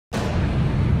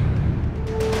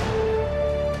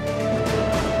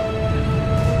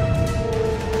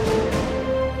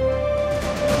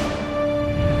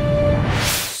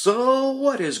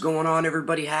What is going on,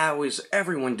 everybody? How is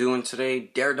everyone doing today?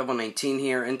 Daredevil19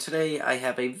 here, and today I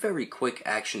have a very quick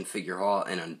action figure haul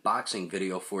and unboxing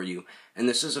video for you. And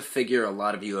this is a figure a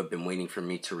lot of you have been waiting for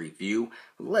me to review.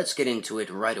 Let's get into it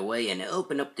right away and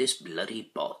open up this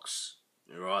bloody box.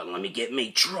 Alright, let me get me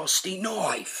trusty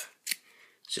knife.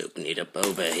 Let's open it up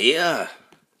over here,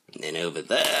 and then over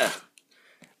there,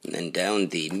 and then down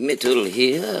the middle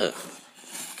here.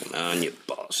 Come on, you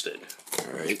bastard.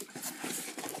 Alright.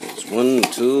 There's 1,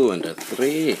 2, and a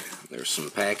 3. There's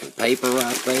some packing paper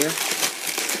right there.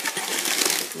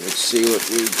 Let's see what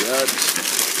we got.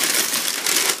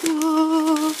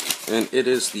 And it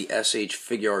is the SH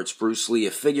Figuarts Bruce Lee,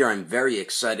 a figure I'm very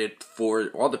excited for.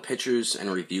 All the pictures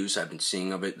and reviews I've been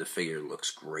seeing of it, the figure looks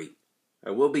great. I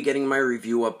will be getting my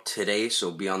review up today, so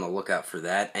be on the lookout for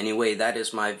that. Anyway, that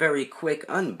is my very quick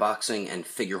unboxing and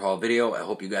figure haul video. I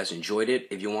hope you guys enjoyed it.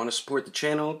 If you want to support the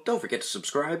channel, don't forget to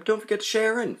subscribe, don't forget to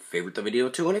share, and favorite the video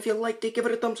too. And if you liked it, give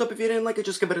it a thumbs up. If you didn't like it,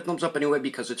 just give it a thumbs up anyway,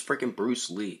 because it's freaking Bruce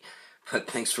Lee. But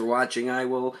thanks for watching. I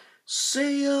will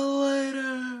see you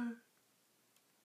later.